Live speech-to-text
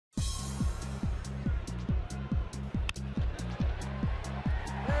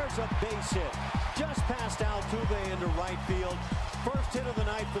There's a base hit just past Altuve into right field. First hit of the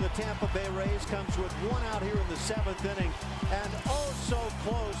night for the Tampa Bay Rays comes with one out here in the 7th inning, and oh so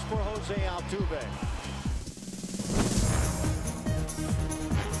close for Jose Altuve.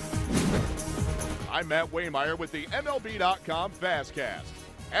 I'm Matt Waymeyer with the MLB.com FastCast.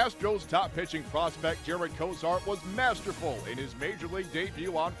 Astros top pitching prospect Jared Cosart was masterful in his Major League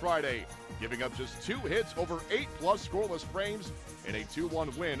debut on Friday, giving up just 2 hits over 8+ scoreless frames in a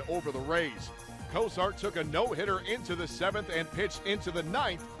 2-1 win over the Rays. Cosart took a no-hitter into the 7th and pitched into the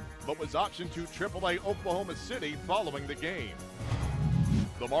 9th, but was optioned to AAA Oklahoma City following the game.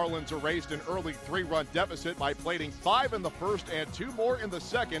 The Marlins erased an early 3-run deficit by plating 5 in the first and 2 more in the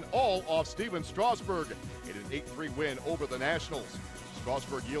second, all off Stephen Strasburg in an 8-3 win over the Nationals.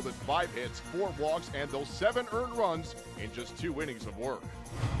 Strasburg yielded 5 hits, 4 walks, and those 7 earned runs in just 2 innings of work.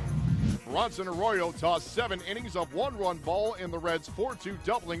 Bronson Arroyo tossed 7 innings of 1-run ball in the Reds' 4-2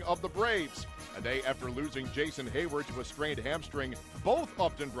 doubling of the Braves. A day after losing Jason Hayward to a strained hamstring, both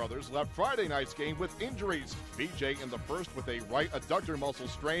Upton brothers left Friday night's game with injuries. BJ in the first with a right adductor muscle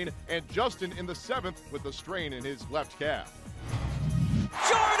strain, and Justin in the 7th with a strain in his left calf.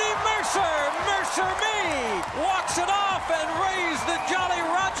 Jordy Mercer me, walks it off and raised the Jolly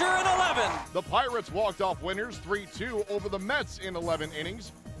Roger in 11. The Pirates walked off winners 3-2 over the Mets in 11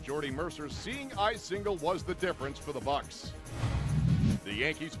 innings. Jordy Mercer's seeing eye single was the difference for the Bucks. The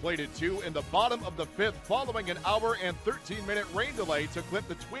Yankees plated 2 in the bottom of the 5th following an hour and 13-minute rain delay to clip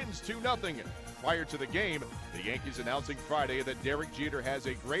the Twins 2-0. Prior to the game, the Yankees announcing Friday that Derek Jeter has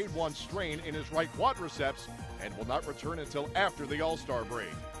a grade 1 strain in his right quadriceps and will not return until after the All-Star break.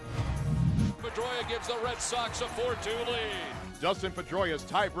 Pedroia gives the Red Sox a 4-2 lead. Dustin Pedroia's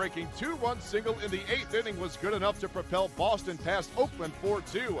tie-breaking 2-run single in the 8th inning was good enough to propel Boston past Oakland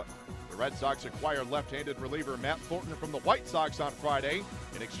 4-2. The Red Sox acquired left-handed reliever Matt Thornton from the White Sox on Friday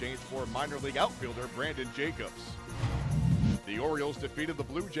in exchange for minor league outfielder Brandon Jacobs. The Orioles defeated the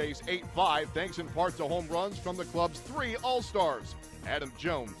Blue Jays 8-5 thanks in part to home runs from the club's 3 All-Stars, Adam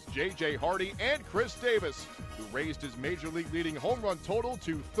Jones, J.J. Hardy, and Chris Davis, who raised his Major League leading home run total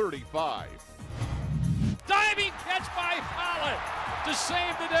to 35. Diving catch by Holland to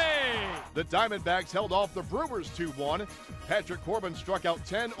save the day. The Diamondbacks held off the Brewers 2-1. Patrick Corbin struck out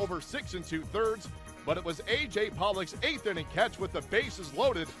 10 over 6 2/3, but it was A.J. Pollock's 8th inning catch with the bases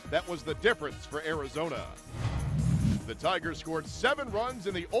loaded that was the difference for Arizona. The Tigers scored 7 runs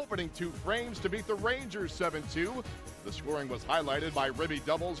in the opening 2 frames to beat the Rangers 7-2. The scoring was highlighted by ribby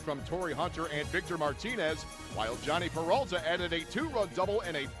doubles from Torrey Hunter and Victor Martinez, while Johnny Peralta added a 2-run double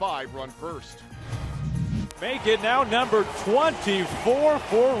and a 5-run first. Make it now number 24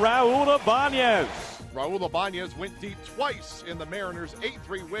 for Raul Ibanez. Raul Ibanez went deep twice in the Mariners'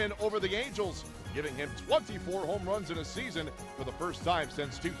 8-3 win over the Angels, giving him 24 home runs in a season for the first time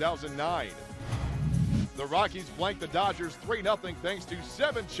since 2009. The Rockies blanked the Dodgers 3-0 thanks to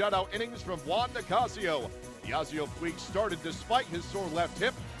 7 shutout innings from Juan Nicasio. Yasiel Puig started despite his sore left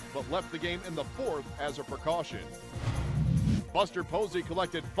hip, but left the game in the 4th as a precaution. Buster Posey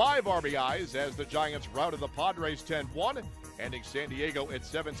collected 5 RBIs as the Giants routed the Padres 10-1, ending San Diego its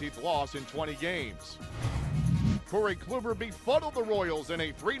 17th loss in 20 games. Corey Kluber befuddled the Royals in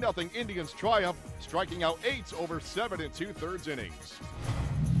a 3-0 Indians triumph, striking out 8 over 7 2/3 innings.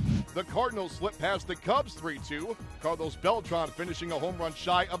 The Cardinals slipped past the Cubs 3-2, Carlos Beltran finishing a home run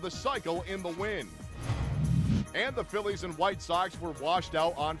shy of the cycle in the win. And the Phillies and White Sox were washed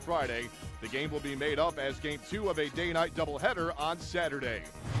out on Friday. The game will be made up as Game 2 of a day-night doubleheader on Saturday.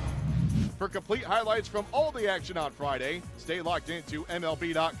 For complete highlights from all the action on Friday, stay locked into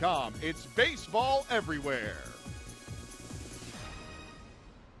MLB.com. It's baseball everywhere.